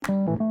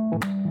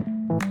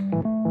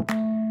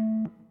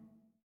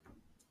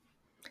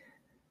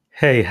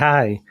Hey,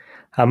 hi,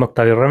 I'm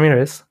Octavio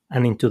Ramirez,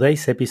 and in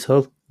today's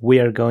episode, we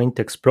are going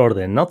to explore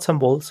the nuts and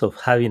bolts of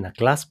having a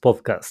class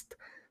podcast.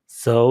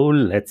 So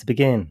let's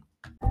begin.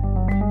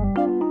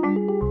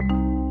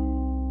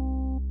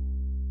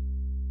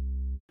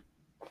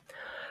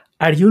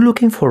 Are you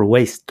looking for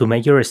ways to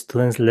make your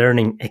students'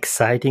 learning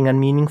exciting and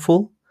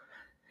meaningful?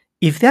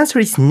 If the answer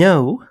is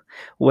no,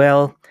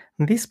 well,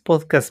 this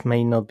podcast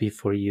may not be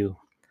for you.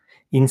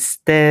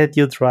 Instead,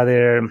 you'd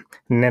rather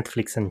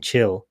Netflix and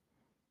chill.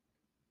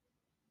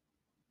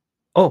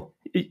 Oh,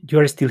 you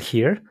are still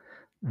here?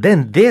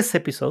 Then this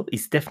episode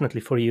is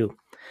definitely for you.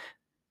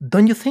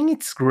 Don't you think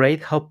it's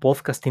great how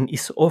podcasting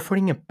is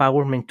offering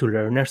empowerment to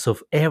learners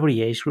of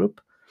every age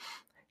group,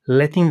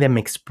 letting them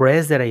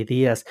express their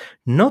ideas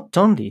not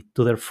only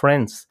to their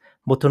friends,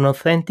 but to an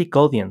authentic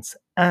audience?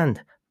 And,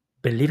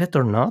 believe it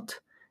or not,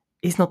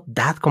 it's not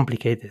that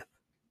complicated.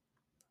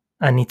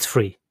 And it's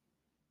free.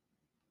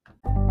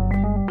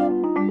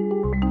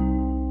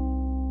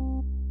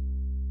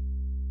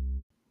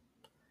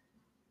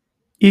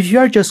 If you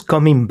are just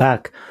coming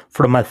back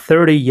from a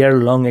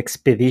 30-year-long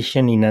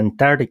expedition in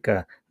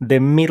Antarctica, the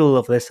middle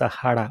of the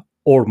Sahara,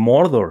 or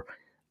Mordor,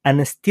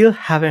 and still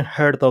haven't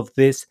heard of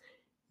this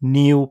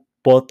new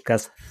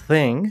podcast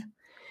thing,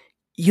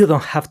 you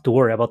don't have to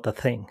worry about a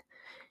thing.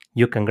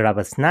 You can grab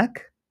a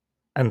snack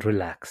and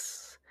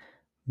relax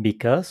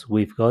because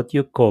we've got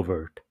you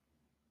covered.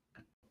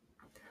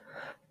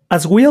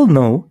 As we all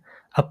know,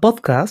 a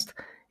podcast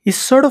is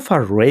sort of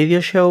a radio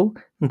show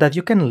that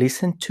you can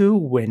listen to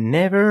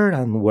whenever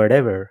and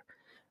wherever.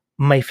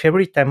 My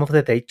favorite time of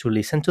the day to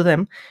listen to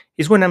them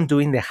is when I'm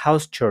doing the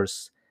house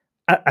chores.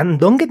 And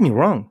don't get me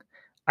wrong,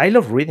 I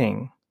love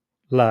reading,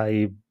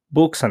 like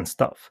books and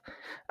stuff,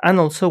 and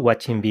also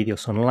watching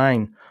videos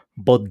online.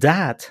 But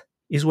that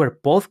is where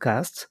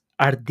podcasts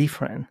are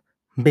different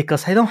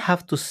because I don't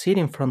have to sit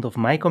in front of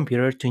my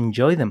computer to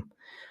enjoy them.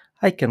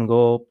 I can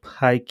go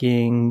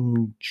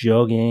hiking,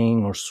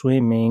 jogging, or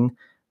swimming.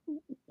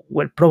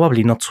 Well,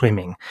 probably not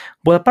swimming.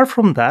 But apart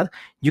from that,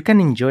 you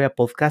can enjoy a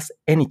podcast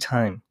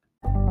anytime.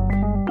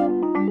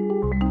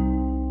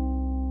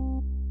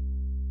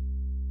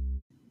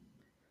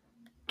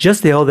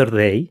 Just the other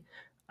day,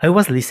 I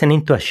was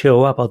listening to a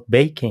show about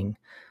baking,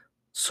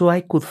 so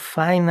I could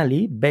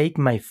finally bake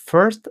my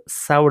first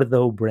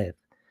sourdough bread.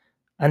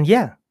 And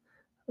yeah,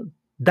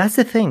 that's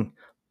the thing.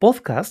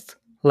 Podcasts,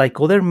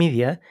 like other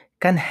media,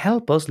 can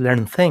help us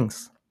learn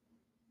things.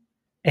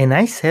 And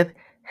I said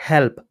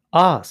help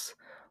us,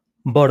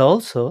 but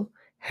also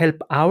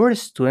help our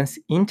students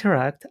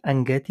interact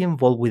and get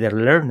involved with their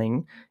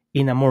learning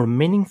in a more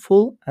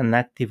meaningful and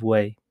active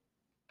way.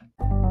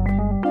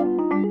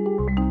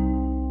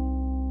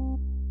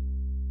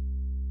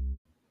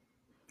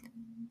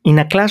 In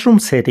a classroom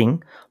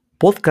setting,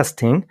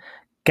 podcasting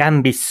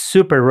can be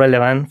super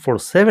relevant for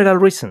several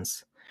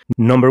reasons.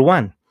 Number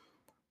one,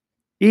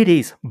 it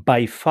is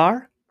by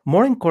far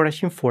more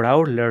encouraging for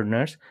our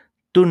learners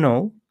to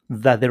know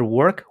that their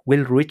work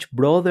will reach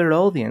broader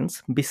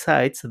audience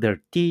besides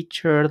their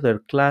teacher, their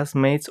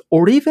classmates,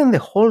 or even the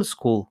whole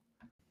school.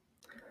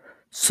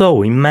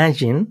 So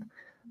imagine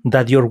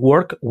that your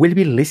work will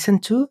be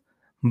listened to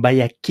by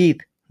a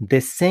kid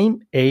the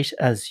same age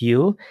as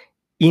you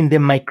in the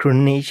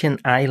Micronesian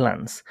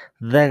Islands,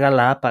 the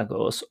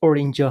Galapagos, or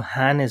in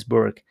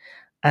Johannesburg.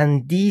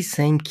 And these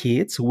same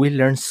kids will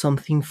learn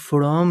something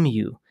from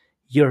you,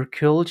 your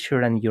culture,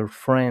 and your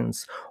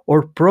friends.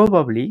 Or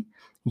probably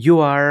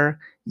you are,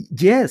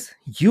 yes,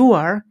 you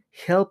are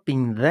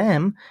helping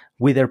them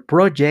with their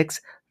projects,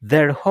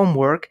 their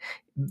homework.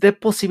 The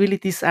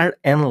possibilities are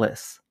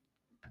endless.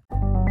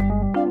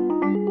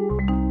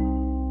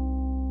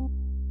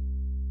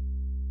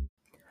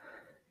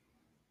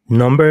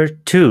 Number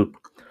two,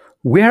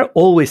 we are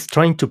always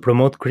trying to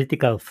promote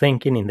critical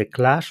thinking in the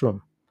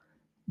classroom.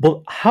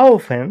 But how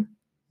often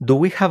do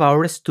we have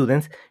our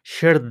students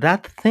share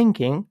that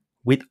thinking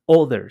with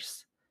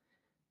others?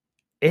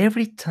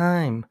 Every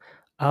time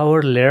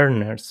our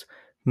learners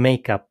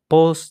make a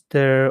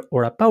poster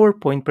or a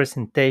PowerPoint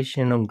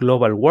presentation on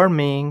global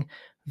warming,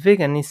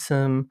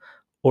 veganism,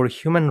 or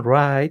human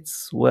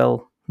rights,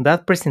 well,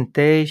 that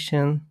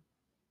presentation,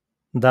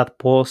 that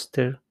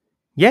poster,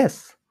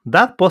 yes,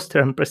 that poster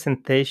and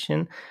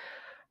presentation,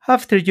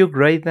 after you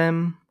grade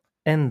them,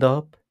 end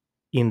up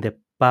in the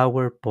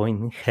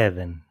PowerPoint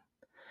heaven,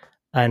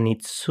 and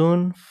it's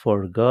soon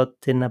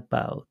forgotten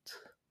about.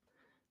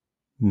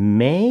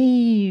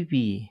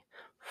 Maybe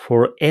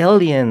for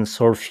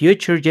aliens or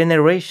future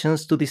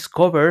generations to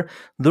discover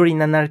during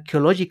an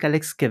archaeological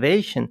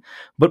excavation.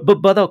 But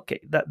okay,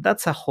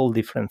 that's a whole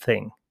different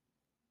thing.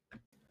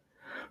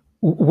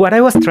 What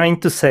I was trying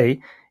to say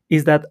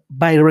is that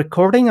by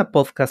recording a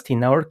podcast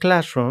in our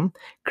classroom,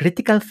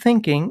 critical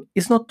thinking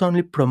is not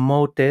only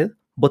promoted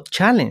but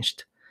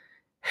challenged,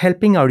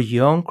 helping our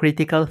young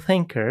critical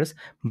thinkers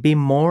be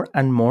more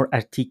and more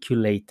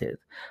articulated.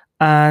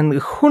 And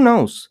who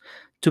knows,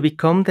 to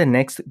become the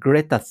next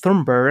Greta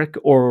Thunberg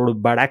or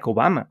Barack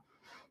Obama.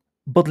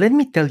 But let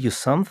me tell you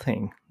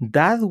something.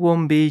 That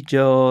won't be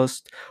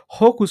just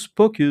hocus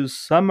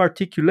pocus, I'm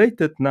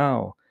articulated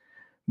now.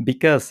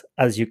 Because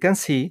as you can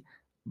see,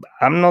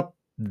 I'm not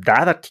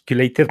that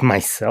articulated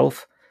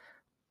myself.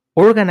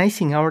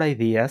 Organizing our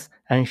ideas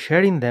and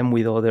sharing them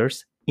with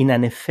others in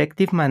an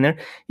effective manner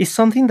is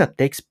something that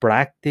takes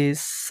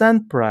practice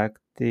and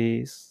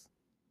practice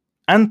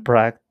and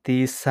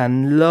practice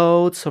and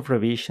loads of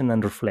revision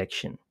and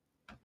reflection.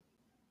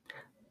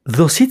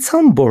 Does it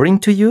sound boring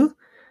to you?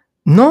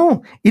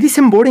 No, it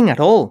isn't boring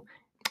at all.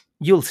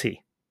 You'll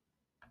see.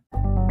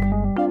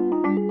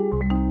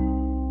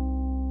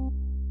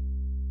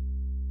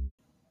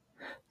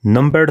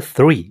 Number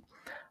three,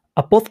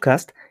 a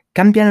podcast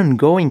can be an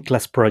ongoing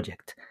class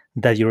project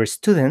that your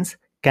students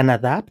can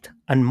adapt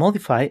and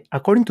modify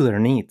according to their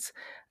needs.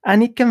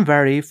 And it can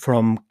vary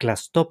from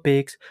class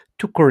topics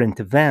to current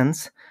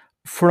events,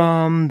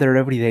 from their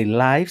everyday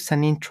lives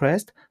and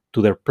interests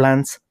to their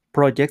plans,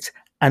 projects,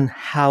 and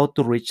how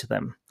to reach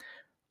them.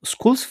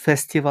 Schools'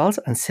 festivals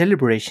and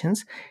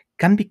celebrations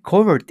can be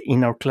covered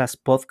in our class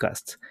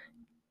podcasts.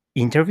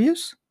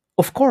 Interviews?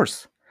 Of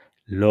course.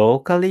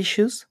 Local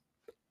issues?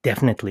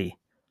 Definitely.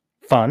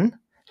 Fun?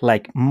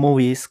 Like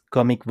movies,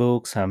 comic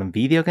books, and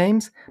video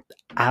games?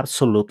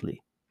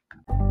 Absolutely.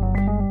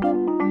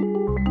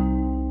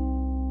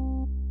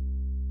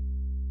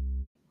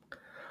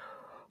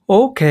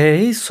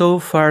 Okay, so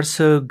far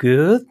so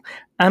good.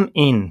 I'm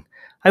in.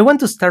 I want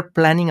to start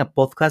planning a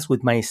podcast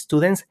with my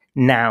students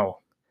now.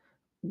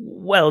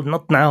 Well,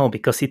 not now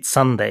because it's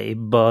Sunday,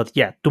 but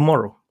yeah,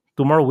 tomorrow.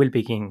 Tomorrow will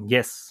begin,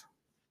 yes.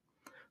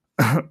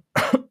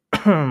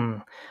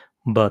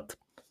 But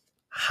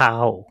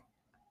how?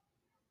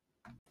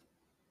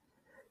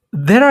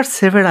 There are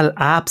several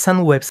apps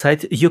and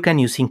websites you can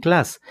use in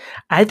class.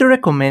 I'd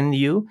recommend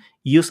you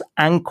use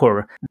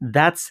Anchor.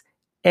 That's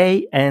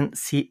Anchor.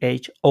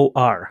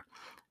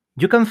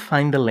 You can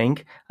find the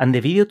link and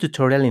the video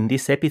tutorial in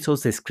this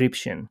episode's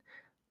description.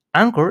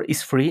 Anchor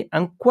is free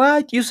and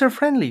quite user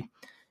friendly.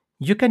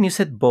 You can use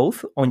it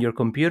both on your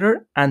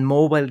computer and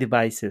mobile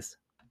devices.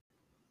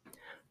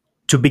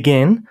 To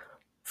begin,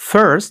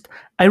 first,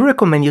 I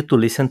recommend you to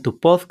listen to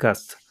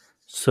podcasts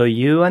so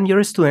you and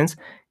your students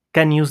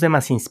can use them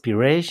as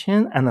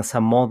inspiration and as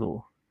a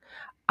model.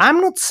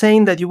 I'm not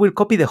saying that you will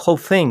copy the whole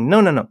thing. No,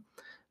 no, no.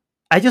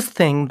 I just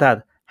think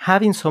that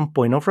having some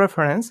point of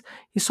reference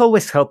is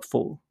always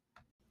helpful.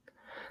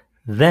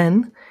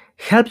 Then,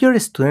 help your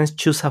students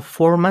choose a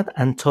format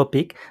and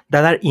topic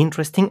that are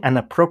interesting and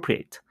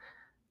appropriate.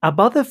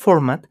 About the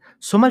format,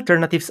 some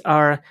alternatives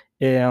are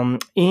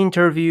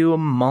interview,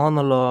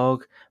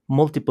 monologue,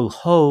 multiple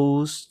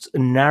hosts,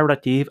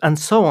 narrative, and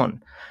so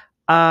on.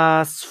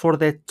 As for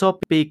the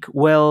topic,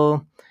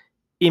 well,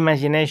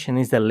 imagination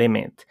is the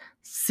limit.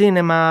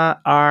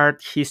 Cinema,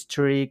 art,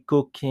 history,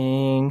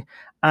 cooking,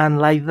 and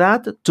like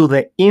that to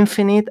the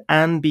infinite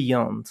and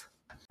beyond.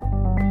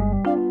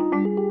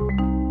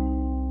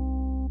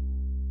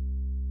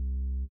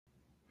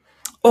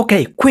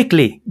 Okay,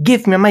 quickly,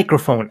 give me a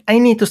microphone. I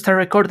need to start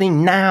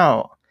recording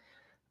now.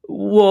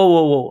 Whoa,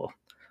 whoa, whoa.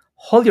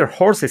 Hold your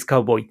horses,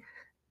 cowboy.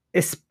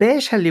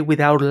 Especially with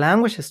our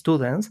language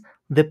students,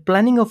 the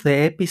planning of the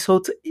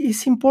episodes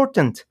is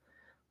important.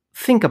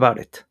 Think about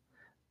it.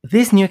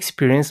 This new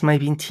experience might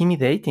be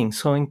intimidating,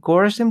 so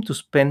encourage them to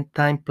spend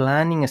time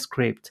planning a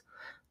script.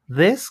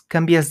 This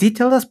can be as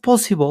detailed as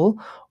possible,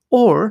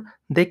 or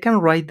they can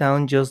write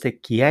down just the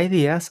key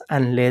ideas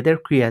and let their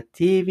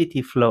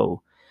creativity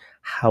flow.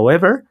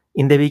 However,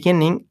 in the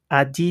beginning,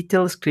 a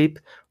detailed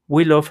script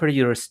will offer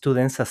your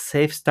students a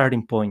safe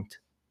starting point.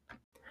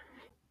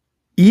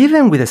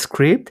 Even with a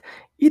script,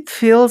 it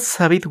feels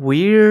a bit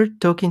weird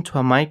talking to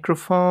a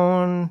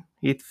microphone.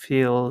 It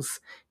feels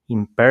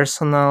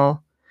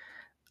impersonal.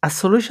 A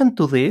solution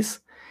to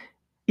this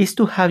is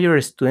to have your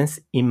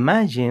students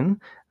imagine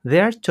they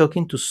are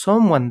talking to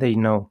someone they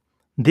know.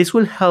 This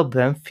will help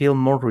them feel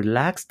more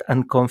relaxed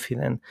and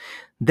confident.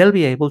 They'll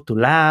be able to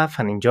laugh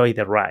and enjoy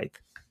the ride.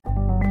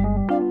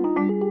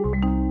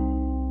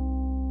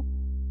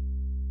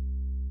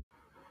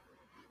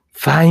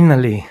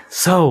 Finally,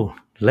 so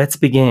let's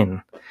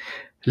begin.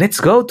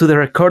 Let's go to the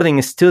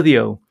recording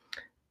studio.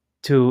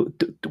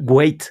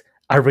 Wait,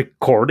 a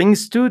recording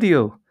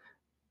studio?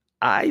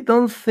 I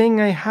don't think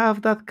I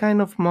have that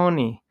kind of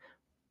money.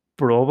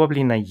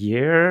 Probably in a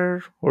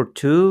year or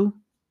two.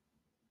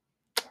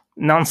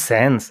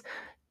 Nonsense.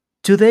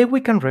 Today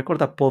we can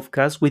record a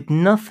podcast with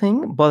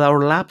nothing but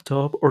our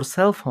laptop or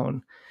cell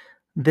phone.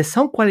 The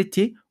sound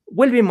quality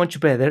will be much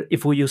better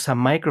if we use a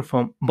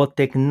microphone, but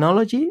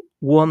technology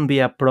won't be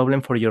a problem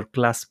for your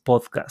class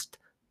podcast.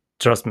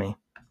 Trust me.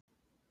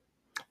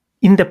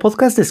 In the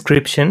podcast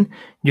description,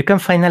 you can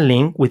find a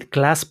link with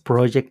class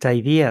project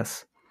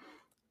ideas,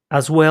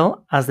 as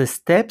well as the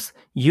steps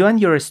you and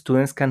your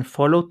students can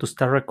follow to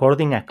start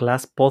recording a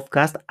class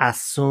podcast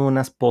as soon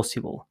as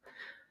possible.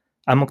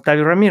 I'm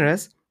Octavio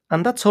Ramirez,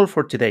 and that's all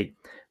for today.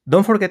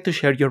 Don't forget to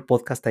share your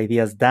podcast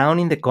ideas down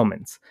in the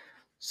comments.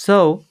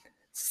 So,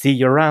 see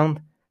you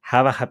around.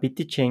 Have a happy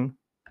teaching.